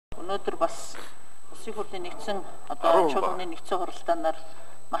өнөөдөр бас улсын хурлын нэгдсэн одоо чуулганы нэгдсэн хуралдаанаар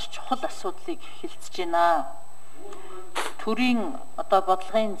маш чухал асуудлыг хэлцэж байна. Төрийн одоо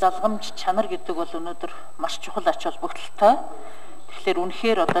бодлогын залгамж чанар гэдэг бол өнөөдөр маш чухал ач холбогдолтой. Тэгэхээр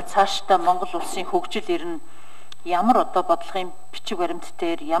үнэхээр одоо цаашдаа Монгол улсын хөгжил ирнэ ямар одоо бодлогын бичиг баримт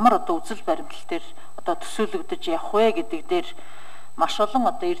дээр ямар одоо үзэл баримтлал дээр одоо төсөөлөгдөж явах вэ гэдэг дээр маш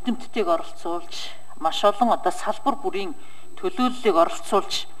олон одоо эрдэмтдийг оролцуулж маш олон одоо салбар бүрийн төлөөллийг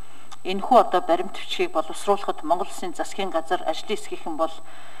оролцуулж энэхүү одоо баримт бичгийг боловсруулахад Монгол Улсын засгийн газар ажлын хэсгийнхэн бол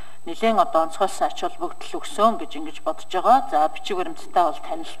нэлээд одоо онцгойсон ач холбогдол өгсөн гэж ингэж бодож байгаа. За бичиг баримттай бол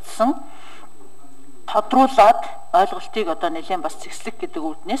танилцсан. Тодруулаад ойлголтыг одоо нэлээд бас зэгслэх гэдэг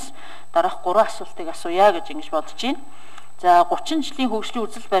үүднээс дараах 3 асуултыг асууя гэж ингэж бодож байна. За 30 жилийн хөгжлийн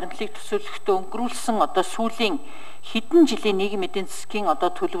үзэл баримтлалыг төсөөлөхдөө өнгөрүүлсэн одоо сүүлийн хэдэн жилийн нийгмийн эдийн засгийн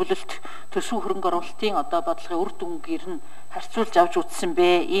одоо төлөвлөлт төсөв хөрөнгө оруулалтын одоо бодлогын үр дүнгээр нь харьцуулж авч үзсэн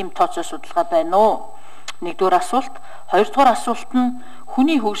бэ? Ийм тооцоо судалгаа байна уу? Нэгдүгээр асуулт. Хоёрдугаар асуулт нь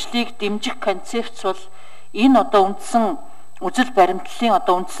хүний хөгжлийг дэмжих концепц бол энэ одоо үндсэн үзэл баримтлалын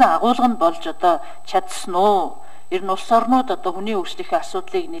одоо үндсэн агуулга нь болж одоо чадсан уу? Ер нь улс орнууд одоо хүний хөгжлийнхээ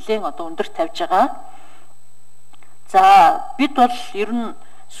асуудлыг нэлээд одоо өндөр тавьж байгаа. За бид бол ер нь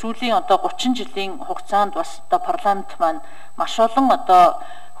сүүлийн одоо 30 жилийн хугацаанд бас одоо парламент маань маш олон одоо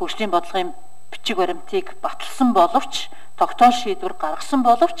хөгжлийн бодлогын бичиг баримтыг баталсан боловч тогтоол шийдвэр гаргасан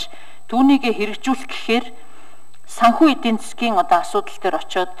боловч түүнийг хэрэгжүүлэх гэхээр санхүү эдийн засгийн одоо асуудал дээр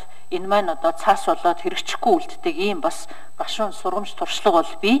очиод энэ маань одоо цаас болоод хэрэгжихгүй үлддэг ийм бас гашуун сургамж туршлага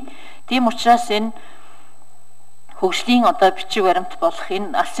бол бий. Тийм учраас энэ хөгжлийн одоо бичиг баримт болох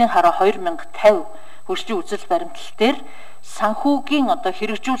энэ алсын хараа 2050 хөгжлийн үзэл баримтлал дээр санхүүгийн одоо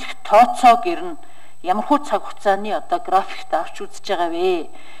хэрэгжүүлэх тооцоог ирнэ ямархуу цаг хугацааны одоо графикт авч үзэж байгаа вэ?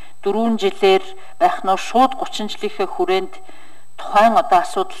 4 жилээр байх нь шууд 30 жилийнхээ хүрээнд тухайн одоо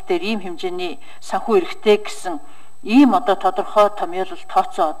асуудал дээр ийм хэмжээний санхүү эрхтэй гэсэн ийм одоо тодорхой томьёолол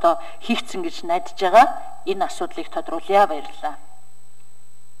тооцоо одоо хийгдсэн гэж найдаж байгаа. Энэ асуудлыг тодруулъя. Баярлалаа.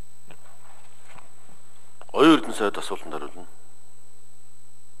 Оюун эрдэнэ сайд асуултанд хариулна.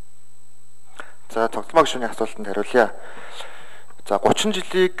 За Цогзолмаа гишүүний асуултанд хариулъя. За 30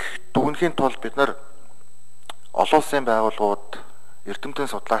 жилийг дүгнэхийн тулд бид нар олон улсын байгууллагууд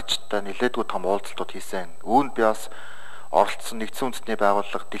эрдэмтэн судлаачтай нэлээдгүй том уулзалтууд хийсэн. Үүнд би бас оролцсон нэгдсэн үндэсний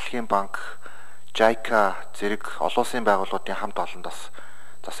байгууллага, Дэлхийн банк, JICA зэрэг олон улсын байгууллагуудын хамт олонд бас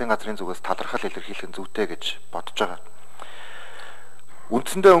засгийн газрын зүгээс талархал илэрхийлэх нь зүйтэй гэж бодож байгаа.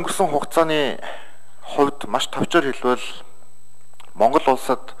 Үндсэндээ өнгөрсөн хугацааны хувьд маш товчоор хэлбэл Монгол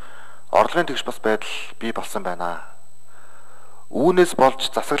улсад орлогын тэгш бас байдал бий болсон байна. Үүнээс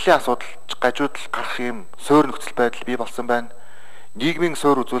болж засаглалын асуудал гажуудал гарах юм суур нөхцөл байдал бий болсон байна. Нийгмийн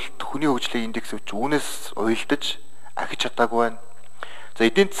суур үзүүлэлт хүний хөгжлийн индекс өч үүнээс уйлдаж ахиж чадаагүй байна. За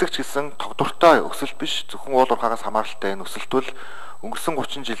эдийн засагч гэсэн тогтвортой өсөлт биш зөвхөн уул уурхаагаас хамааралтай энэ өсөлт бол өнгөрсөн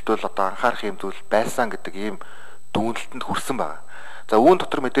 30 жилд бол одоо анхаарах юм зүйл байсан гэдэг ийм дүгнэлтэнд хүрсэн байна. За үүн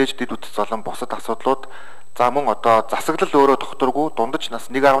дотор мэдээж дэд үтц болон бусад асуудлууд за мөн одоо засаглал өөрөө докторгүй дундаж нас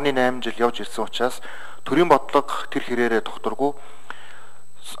 1.8 жил явж ирсэн учраас төрийн бодлого тэр хэрээрээ докторгүй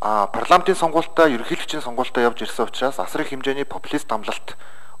парламентын сонгуультай ерөнхийлөгчийн сонгуультай явж ирсэн учраас асар их хэмжээний популист амлалт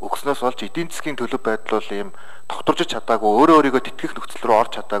өгснөөс болж эдийн засгийн төлөв байдал бол ийм докторжиж чадаагүй өөрөө өөрийгөө тэтгэх нөхцөл рүү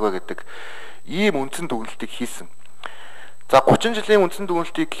орж чадаагүй гэдэг ийм үндсэн дүгнэлтийг хийсэн. За 30 жилийн үндсэн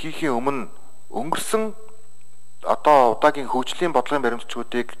дүгнэлтийг хийхийн өмнө өнгөрсөн одоо удаагийн хөгжлийн бодлогын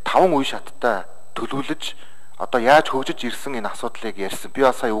баримтчдуудыг 5 үе шаттай төлөвлөж одоо яаж хөгжиж ирсэн энэ асуудлыг ярьсан. Би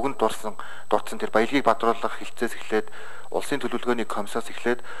бас сая үгэнд дурдсан тэр баялагийг бадруулах хилцээс эхлээд улсын төлөвлөгөөний комиссаас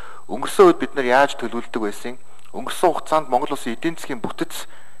эхлээд өнгөрсөн үед бид нар яаж төлөвлөдөг байсан. Өнгөрсөн хугацаанд Монгол улсын эдийн засгийн бүтэц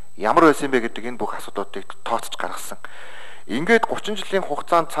ямар байсан бэ гэдэг энэ бүх асуудлуудыг тооцож гаргасан. Ингээд 30 жилийн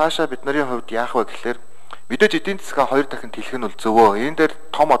хугацаанд цаашаа бид нарын хувьд яах вэ гэхээр мэдээж эдийн засгаа 2 дахин тэлэх нь бол зөвөө. Энэ дээр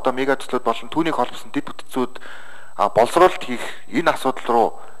том одоо мега төслүүд болон түүнийг холбосон дэд бүтцүүд боловсруулалт хийх энэ асуудал руу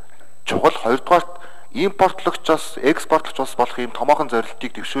чухал. Хоёрдугаар импортлогчоос экспортлогчоос болох ийм томоохон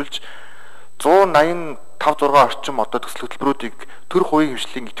зорилтыг дэвшүүлж 185-6 орчим одоо төсөл хөтөлбөрүүдийг төр хувийн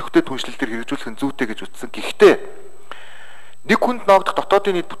хвшлийн идэвхтэй түншлэлээр хэрэгжүүлэх нь зүйтэй гэж үзсэн. Гэхдээ нэг хүнд ногдох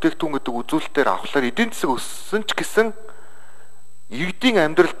дотоодын нийт бүтээгдэхүүн гэдэг үзүүлэлтээр авахлаар эдийн засаг өссөн ч гэсэн иргэдийн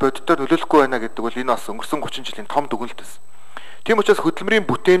амьдрал боддоор нөлөөлөхгүй байна гэдэг бол энэ бас өнгөрсөн 30 жилийн том дүгнэлт байсан. Тийм учраас хөдөлмөрийн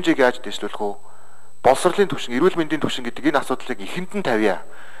бүтээмжийг яаж дэвшлүүлэх вэ? Боловсролын түвшин, эрүүл мэндийн түвшин гэдэг энэ асуудлыг ихэнд нь тавья.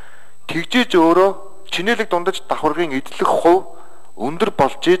 Тэгжээж өөрөө чинэлэг дундаж давхаргын эдлэх хувь өндөр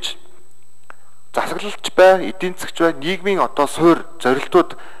болж иж засаглалч бай, эдийн засгч бай, нийгмийн одоо суур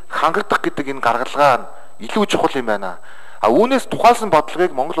зорилтууд хангагдах гэдэг энэ гаргалгаа илүү чухал юм байна. Үүнээс тухайлсан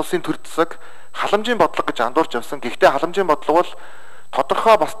бодлогыг Монгол улсын төр засаг халамжийн бодлого гэж андуурч явсан. Гэхдээ халамжийн бодлого бол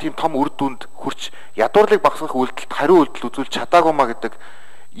тодорхой бас тийм том үр дүнд хүрч ядуурлыг багасгах үйлдэлд хариу үйлдэл үзүүлж чадаагүй маа гэдэг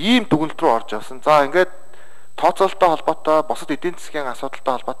ийм дүгнэлт рүү орж явсан. За ингээд тооцоололтой холбоотой бусад эдийн засгийн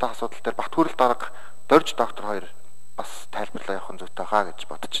асуудалтай холбоотой асуудал дээр Батхүрэл дарга Дорж доктор хоёр бас тайлбарлаа явах нь зүйтэй хаа гэж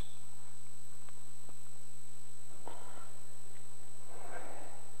бодож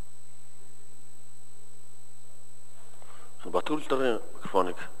байна. Батхүрэл даргын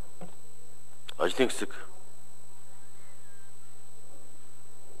микрофоныг ажлын хэсэг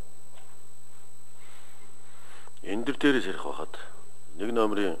энэ дээрээс ярих байхад нэг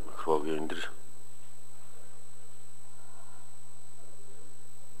номерын микрофоныг энэ дэр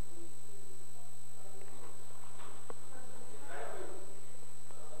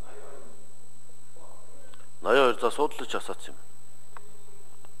Наяа за суудлаж асаацсан юм.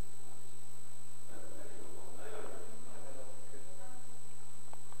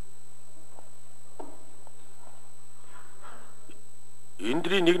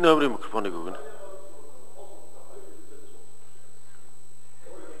 Эндрийн нэг номерын микрофоныг өгнө.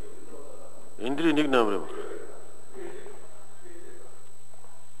 Эндрийн нэг номерын.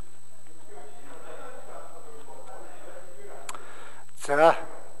 За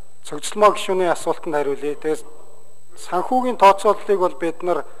Цогзолмаа гишүүний асуултанд хариулъя. Тэгээс санхүүгийн тооцооллыг бол бид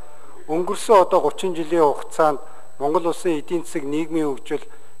нар өнгөрсөн одоо 30 жилийн хугацаанд Монгол улсын эдийн засаг нийгмийн хөгжил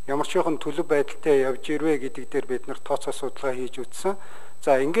ямар ч хэвэн төлөв байдалтай явж ирвэ гэдэг дээр бид нар тооцоо судалгаа хийж үзсэн.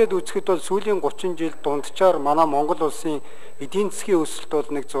 За ингээд үзэхэд бол сүүлийн 30 жил дунджаар манай Монгол улсын эдийн засгийн өсөлт бол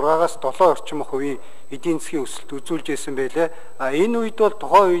нэг 6-аас 7 орчим хувийн эдийн засгийн өсөлт үзүүлж ирсэн байлээ. Энэ үед бол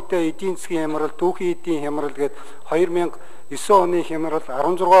тухайн үедээ эдийн засгийн хямрал, түүхийн эдийн хямрал гээд 2009 оны хямрал,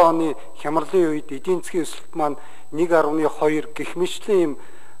 16 оны хямралын үед эдийн засгийн өсөлт маань 1.2 гэх мэтлэн юм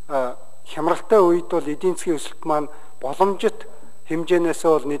хямралтай үед бол эдийн засгийн өсөлт маань боломжит хэмжээнээс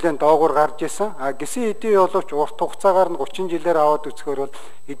бол нэлээд доогуур гарч исэн. Гисэн эдийн боловч урт хугацаагаар нь 30 жилээр аваад үзэхээр бол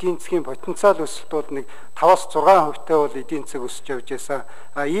эдийн засгийн потенциал өсөлт бол нэг 5-6% бол эдийн засаг өсөж явж байсан.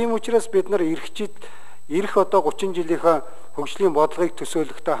 Ийм учраас бид нар ирэх одоо 30 жилийнхаа хөгжлийн бодлогыг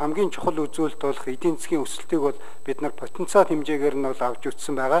төсөөлөхдөө хамгийн чухал үзүүлэлт болох эдийн засгийн өсөлтийг бол бид нар потенциал хэмжээгээр нь бол авч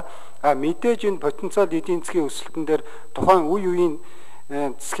үзсэн байгаа. Мэдээж энэ потенциал эдийн засгийн өсөлтөн дээр тухайн үе үеийн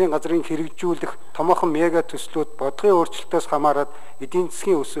засгийн газрын хэрэгжүүлэх томоохон мега төслүүд бодлогын өөрчлөлтөөс хамаарат эдийн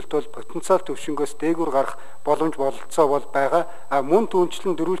засгийн өсөлт бол потенциал төвшнгөөс дээгүүр гарах боломж бололцоо бол байгаа. Мөн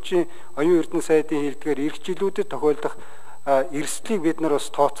түүнчлэн дөрвөлжийн оюун эрдэнэ сайдын хэлдгээр ирэх жилүүдэд тохиолдох эрсдлийг бид нар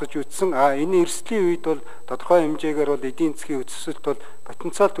бас тооцож үзсэн. Энэ эрсдлийн үед бол тодорхой хэмжээгээр бол эдийн засгийн өсөлт бол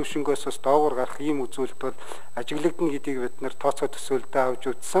потенциал төвшнгөөс бас доогуур гарах ийм үзүүлэлт бол ажиглагдана гэдгийг бид нар тооцоо төсөөлөлтөд авч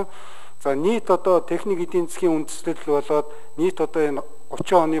үзсэн. За нийт одоо техник эдийн засгийн үндэслэл болоод нийт одоо энэ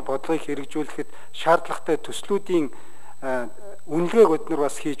 30 оны бодлогыг хэрэгжүүлэхэд шаардлагатай төслүүдийн үнэлгээг бид нар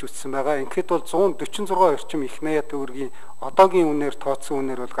бас хийж үтсэн байгаа. Ингээд бол 146 орчим их найя төгрөгийн одоогийн үнээр тооцсон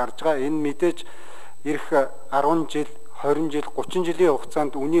үнээр бол гарч байгаа. Энэ мэдээж ирэх 10 жил, 20 жил, 30 жилийн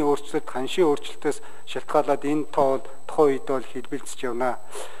хугацаанд үнийн өөрчлөлт, ханшийн өөрчлөлтөөс шалтгаалаад энэ тоо бол тухайн үед бол хэлбэлцэж явна.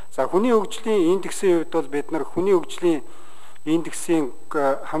 За хүний хөгжлийн индексийн хувьд бол бид нар хүний хөгжлийн индексийн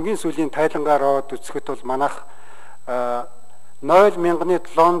хамгийн сүүлийн тайлангаар аваад үзэхэд бол манайх 0.714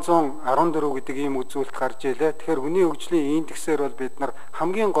 гэдэг ийм үзүүлэлт гарч илээ. Тэгэхээр хүний хөгжлийн индексээр бол бид нар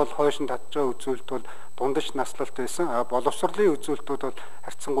хамгийн гол хойшин татж байгаа үзүүлэлт бол дундаж наслалт байсан. Боловсролын үзүүлэлтүүд бол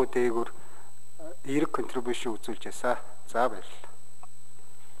харьцангуй дээгүүр эерэг контрибьюшн үзүүлж байсан. За баярлалаа.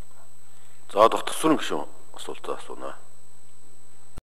 За доктор Сүрэн гишүүн асуултаа асуунаа.